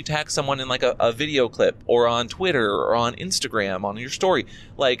them. When you tag someone in, like, a video clip or on Twitter or on Instagram, on your story,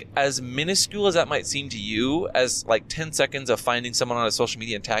 like, as minuscule as that might seem to you, as, like, 10 seconds of finding someone on a social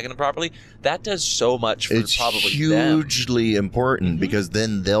media and tagging them properly, that does so much for probably them. It's hugely important because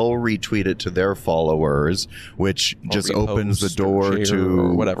then they'll retweet it to their followers, which just opens the door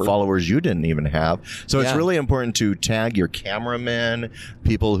to followers you didn't even have. So it's really important to tag your cameraman,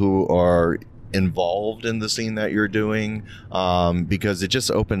 people who are involved in the scene that you're doing, because it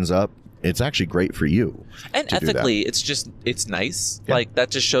just opens up. It's actually great for you. And ethically, it's nice. Yeah. Like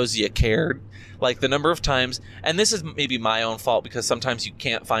that just shows you cared. Like the number of times, and this is maybe my own fault because sometimes you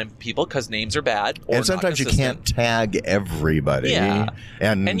can't find people because names are bad, and sometimes you can't tag everybody. Yeah,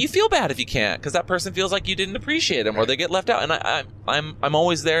 and you feel bad if you can't because that person feels like you didn't appreciate them or they get left out. And I'm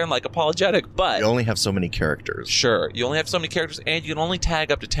always there and like apologetic, but you only have so many characters. Sure, you only have so many characters, and you can only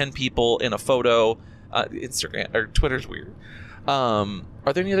tag up to 10 people in a photo. Instagram or Twitter's weird. Are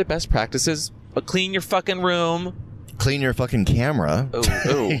there any other best practices? Clean your fucking room. Clean your fucking camera.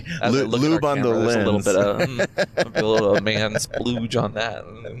 Lube on the lens. A little man splooge on that.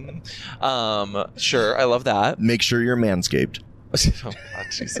 Sure, I love that. Make sure you're manscaped. Oh God,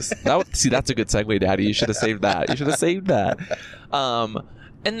 Jesus. That's a good segue, Daddy. You should have saved that. And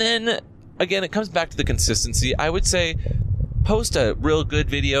then again, it comes back to the consistency. I would say post a real good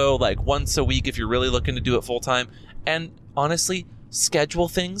video like once a week if you're really looking to do it full time. And honestly, schedule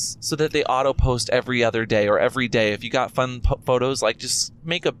things so that they auto post every other day or every day. If you got fun photos, like just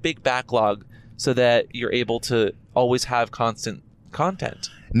make a big backlog so that you're able to always have constant content.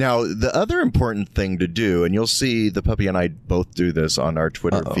 Now, the other important thing to do, and you'll see the puppy and I both do this on our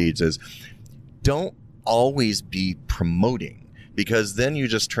Twitter feeds, is don't always be promoting because then you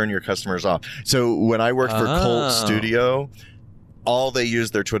just turn your customers off. So when I worked for Colt Studio, all they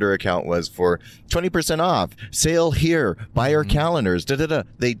used their Twitter account was for 20% off, sale here, buy our calendars,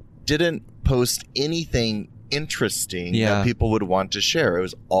 They didn't post anything interesting that people would want to share. It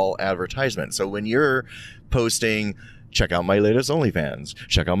was all advertisement. So when you're posting, check out my latest OnlyFans,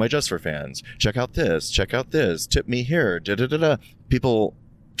 check out my Just for Fans, check out this, tip me here, people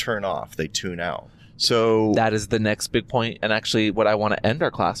turn off, they tune out. So that is the next big point, and actually what I want to end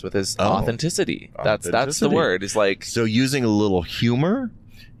our class with is authenticity. That's the word. Is like, so using a little humor,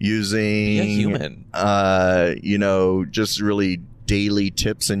 using human, just really daily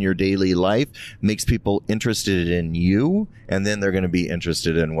tips in your daily life makes people interested in you, and then they're going to be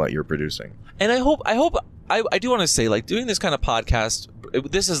interested in what you're producing. And I do want to say, like, doing this kind of podcast,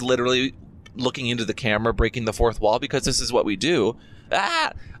 this is literally looking into the camera, breaking the fourth wall, because this is what we do.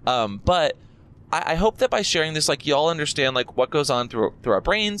 But I hope that by sharing this, like, y'all understand, like, what goes on through our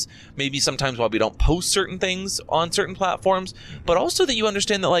brains, maybe sometimes why we don't post certain things on certain platforms, but also that you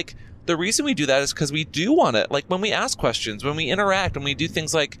understand that, like, the reason we do that is because we do want to, like, when we ask questions, when we interact, when we do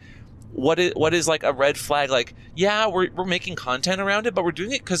things like, what is like a red flag, like, yeah, we're making content around it, but we're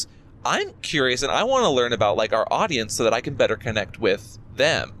doing it because I'm curious and I want to learn about, like, our audience so that I can better connect with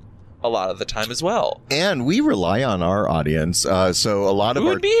them a lot of the time as well. And we rely on our audience. So a lot of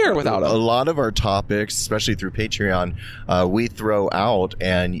would be here without them. A lot of our topics, especially through Patreon, we throw out,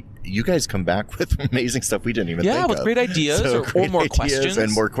 and you guys come back with amazing stuff we didn't even think of. Yeah, with great ideas or more questions.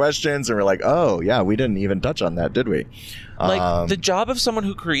 And more questions. And we're like, oh, yeah, we didn't even touch on that, did we? Like, the job of someone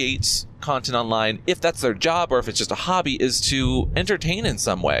who creates content online, if that's their job or if it's just a hobby, is to entertain in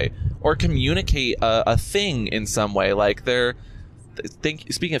some way or communicate a thing in some way. Like,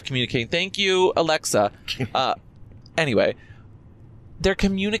 speaking of communicating, thank you, Alexa. Anyway, they're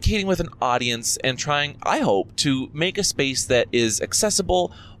communicating with an audience and trying, I hope, to make a space that is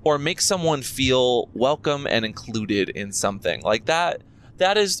accessible or make someone feel welcome and included in something. Like, that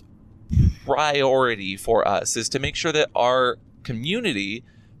is priority for us, is to make sure that our community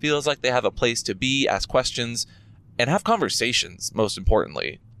feels like they have a place to be, ask questions, and have conversations, most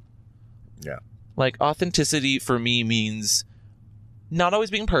importantly. Yeah. Like, authenticity for me means not always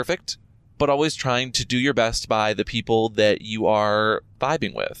being perfect, but always trying to do your best by the people that you are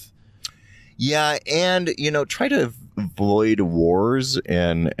vibing with. Yeah, and, try to avoid wars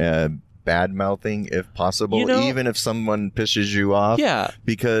and bad mouthing if possible, even if someone pisses you off. Yeah.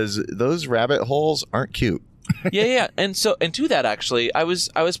 Because those rabbit holes aren't cute. Yeah. And to that, actually, I was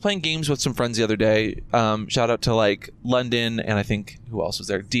playing games with some friends the other day. Shout out to, like, London, and I think who else was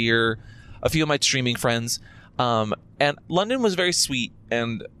there? Deer, a few of my streaming friends. And London was very sweet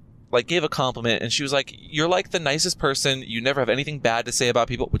and, like, gave a compliment, and she was like, you're, like, the nicest person. You never have anything bad to say about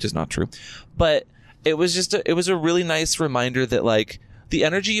people, which is not true. But it was just it was a really nice reminder that, like, the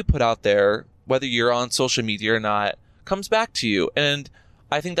energy you put out there, whether you're on social media or not, comes back to you. And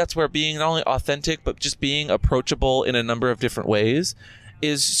I think that's where being not only authentic, but just being approachable in a number of different ways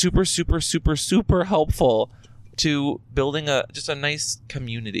is super, super, super, super helpful to building just a nice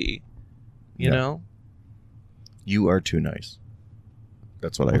community, you know? You are too nice.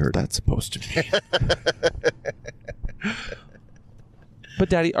 That's what I heard. That's supposed to be. But,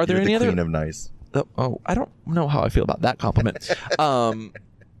 Daddy, are there You're any the other... queen of nice. Oh, I don't know how I feel about that compliment.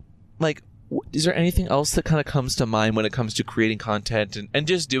 Like, is there anything else that kind of comes to mind when it comes to creating content and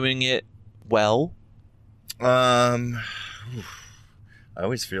just doing it well? I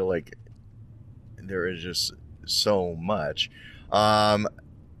always feel like there is just so much.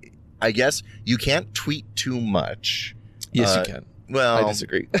 I guess you can't tweet too much. Yes, you can. Well, I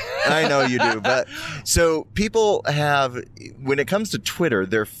disagree. I know you do, but so people have, when it comes to Twitter,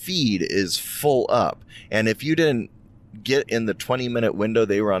 their feed is full up. And if you didn't get in the 20-minute window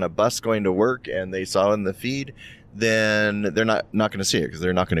they were on a bus going to work and they saw in the feed, then they're not going to see it because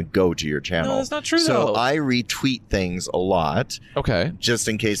they're not going to go to your channel. No, that's not true, so though. I retweet things a lot. Okay. Just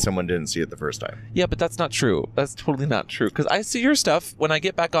in case someone didn't see it the first time. Yeah, but that's not true. That's totally not true. Because I see your stuff when I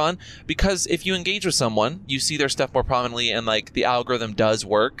get back on. Because if you engage with someone, you see their stuff more prominently, and, like, the algorithm does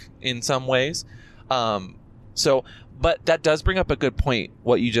work in some ways. But that does bring up a good point,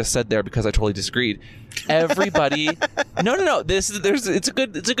 what you just said there, because I totally disagreed. Everybody, no. It's a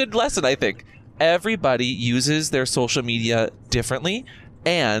good lesson, I think. Everybody uses their social media differently,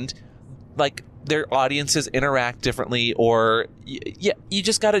 and, like, their audiences interact differently, or you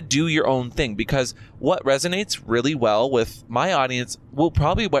just got to do your own thing, because what resonates really well with my audience will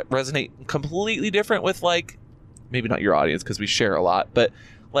probably resonate completely different with, like, maybe not your audience because we share a lot, but,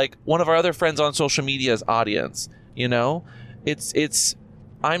 like, one of our other friends on social media's audience.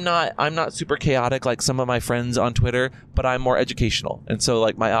 I'm not super chaotic like some of my friends on Twitter, but I'm more educational. And so,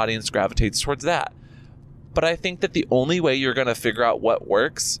 like, my audience gravitates towards that. But I think that the only way you're going to figure out what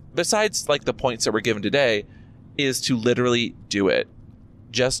works, besides like the points that were given today, is to literally do it.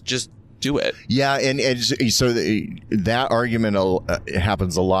 Just do it. Yeah, and so that argument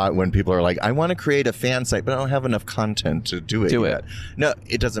happens a lot when people are like, I want to create a fan site, but I don't have enough content to do it yet. No,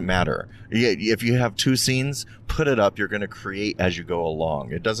 it doesn't matter. If you have 2 scenes, put it up. You're going to create as you go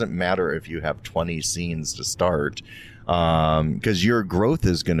along. It doesn't matter if you have 20 scenes to start, because your growth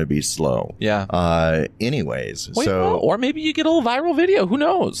is going to be slow. Yeah. Anyways. Or maybe you get a little viral video. Who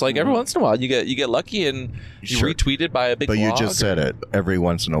knows? Like every once in a while, you get lucky and you retweeted by a big. But you just said it. Every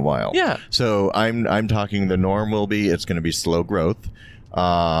once in a while. Yeah. So I'm talking. The norm will be it's going to be slow growth.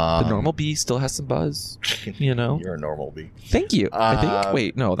 The normal bee still has some buzz. You know. You're a normal bee. Thank you. I think.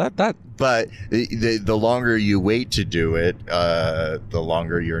 Wait, no, that. But the longer you wait to do it, the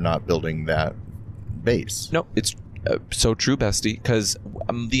longer you're not building that base. No, it's. So true, bestie, because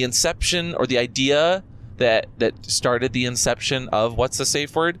the inception or the idea that started the inception of What's a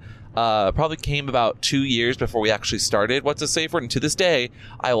Safe Word probably came about 2 years before we actually started What's a Safe Word. And to this day,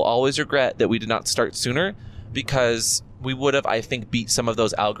 I will always regret that we did not start sooner, because we would have, I think, beat some of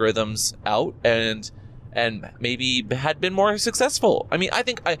those algorithms out and maybe had been more successful. I mean, I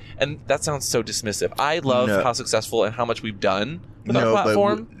think and that sounds so dismissive. I love how successful and how much we've done with our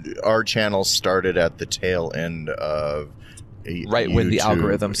platform. But our channel started at the tail end of right when the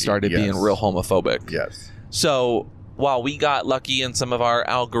algorithm started being real homophobic. Yes. So while we got lucky in some of our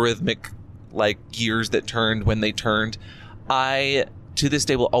algorithmic like gears that turned when they turned, I to this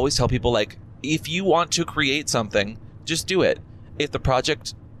day will always tell people, like, if you want to create something, just do it. If the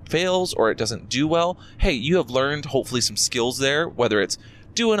project fails or it doesn't do well, hey, you have learned hopefully some skills there, whether it's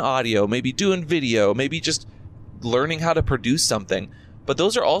doing audio, maybe doing video, maybe just learning how to produce something. But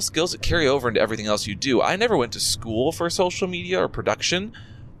those are all skills that carry over into everything else you do. I never went to school for social media or production,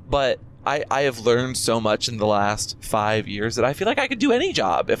 but I have learned so much in the last 5 years that I feel like I could do any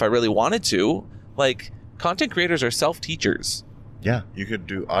job if I really wanted to. Like, content creators are self-teachers. Yeah, you could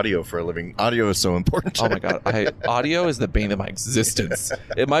do audio for a living. Audio is so important. Oh my god, audio is the bane of my existence.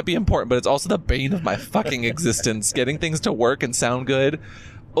 It might be important, but it's also the bane of my fucking existence. Getting things to work and sound good.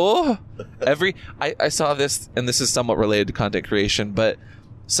 Oh, I saw this, and this is somewhat related to content creation, but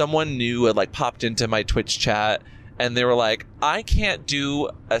someone new had like popped into my Twitch chat, and they were like, I can't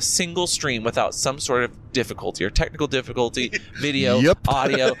do a single stream without some sort of difficulty or technical difficulty, video,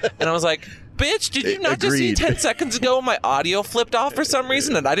 audio. And I was like, bitch, did you not just see 10 seconds ago my audio flipped off for some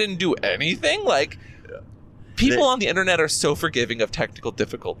reason and I didn't do anything? Like, people on the internet are so forgiving of technical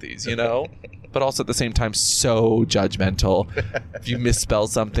difficulties, you know? But also at the same time, so judgmental. If you misspell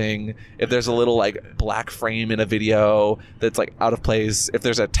something, if there's a little like black frame in a video that's like out of place, if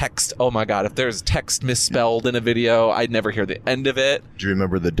there's a text, oh my god, if there's text misspelled in a video, I'd never hear the end of it. Do you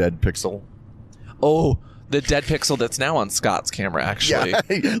remember the dead pixel? Oh, the dead pixel that's now on Scott's camera, actually.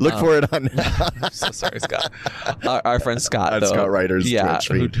 Yeah, look for it on. I'm so sorry, Scott. Our friend Scott, though. Scott Ryder's Twitch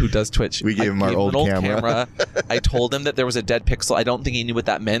feed. Who does Twitch. We gave him our old camera. I told him that there was a dead pixel. I don't think he knew what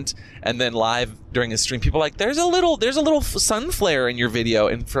that meant. And then live during his stream, people were like, there's a little sun flare in your video.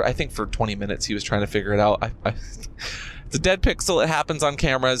 And I think for 20 minutes, he was trying to figure it out. It's a dead pixel. It happens on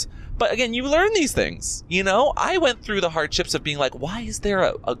cameras. But again, you learn these things. You know, I went through the hardships of being like, why is there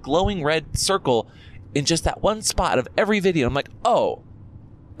a glowing red circle in just that one spot of every video? I'm like, oh,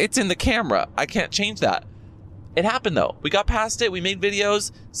 it's in the camera. I can't change that. It happened though. We got past it. We made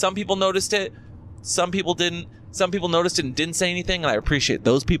videos. Some people noticed it. Some people didn't. Some people noticed it and didn't say anything, and I appreciate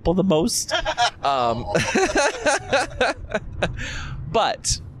those people the most.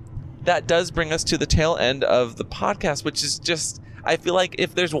 But that does bring us to the tail end of the podcast, which is just, I feel like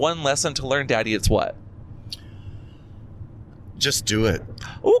if there's one lesson to learn, Daddy, it's what? Just do it.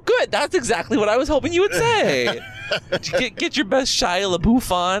 Oh, good. That's exactly what I was hoping you would say. Get your best Shia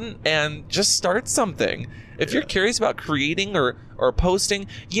LaBeouf on and just start something. If you're curious about creating or posting,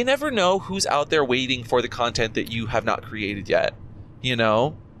 you never know who's out there waiting for the content that you have not created yet. You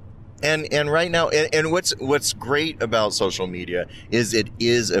know? And right now, and what's great about social media is it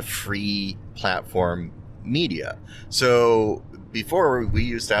is a free platform media. So before, we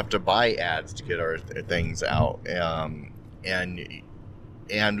used to have to buy ads to get our things out.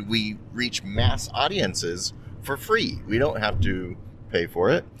 And we reach mass audiences for free. We don't have to pay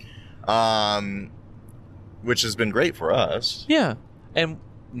for it, which has been great for us. Yeah. And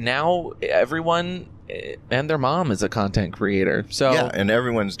now everyone and their mom is a content creator. So yeah, and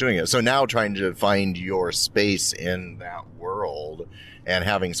everyone's doing it. So now trying to find your space in that world and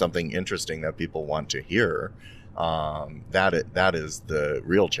having something interesting that people want to hear, that is the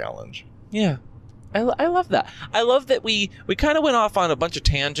real challenge. Yeah. I love that. I love that we kind of went off on a bunch of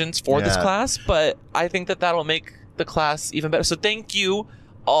tangents for this class, but I think that that'll make the class even better. So thank you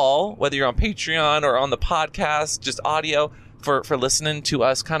all, whether you're on Patreon or on the podcast, just audio, for listening to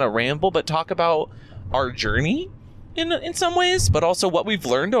us kind of ramble, but talk about our journey in some ways, but also what we've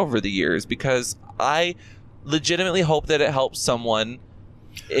learned over the years, because I legitimately hope that it helps someone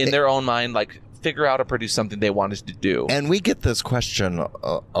in their own mind, like, figure out or produce something they wanted to do. And we get this question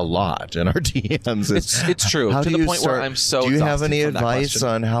a lot in our DMs. It's true. How to do the you point start, where I'm so do you have exhausted any from that advice question.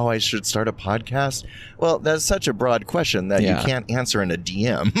 on how I should start a podcast? Well, that's such a broad question that you can't answer in a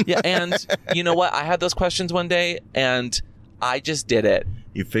DM. Yeah, and you know what? I had those questions one day, and I just did it.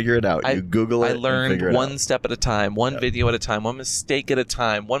 You figure it out. You Google it. I learned and figure it one out. step at a time, one video at a time, one mistake at a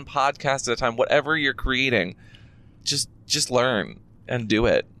time, one podcast at a time. Whatever you're creating, just learn and do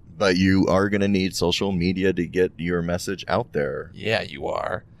it. But you are going to need social media to get your message out there. Yeah, you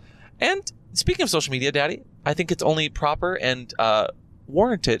are. And speaking of social media, Daddy, I think it's only proper and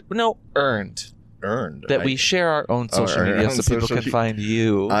warranted, earned, that we share our own social media so people can find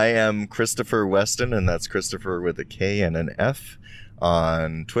you. I am Christopher Weston, and that's Christopher with a K and an F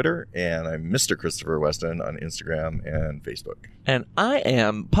on Twitter, and I'm Mr. Christopher Weston on Instagram and Facebook. And I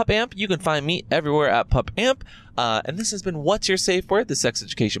am PupAmp. You can find me everywhere at PupAmp. And this has been What's Your Safe Word, the sex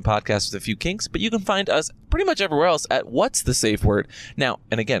education podcast with a few kinks. But you can find us pretty much everywhere else at What's the Safe Word. Now,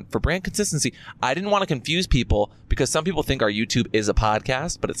 and again, for brand consistency, I didn't want to confuse people because some people think our YouTube is a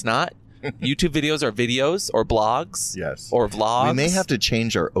podcast, but it's not. YouTube videos are videos or blogs. Yes. Or vlogs. We may have to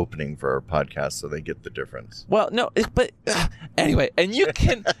change our opening for our podcast so they get the difference. Well, no, but anyway, and you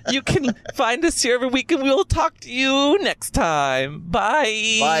can find us here every week, and we'll talk to you next time.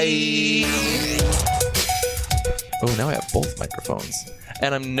 Bye. Bye. Oh, now I have both microphones,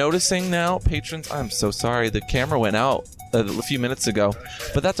 and I'm noticing now, patrons. I'm so sorry, the camera went out a few minutes ago,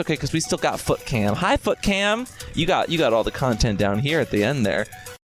 but that's okay because we still got Foot Cam. Hi, Foot Cam. You got all the content down here at the end there.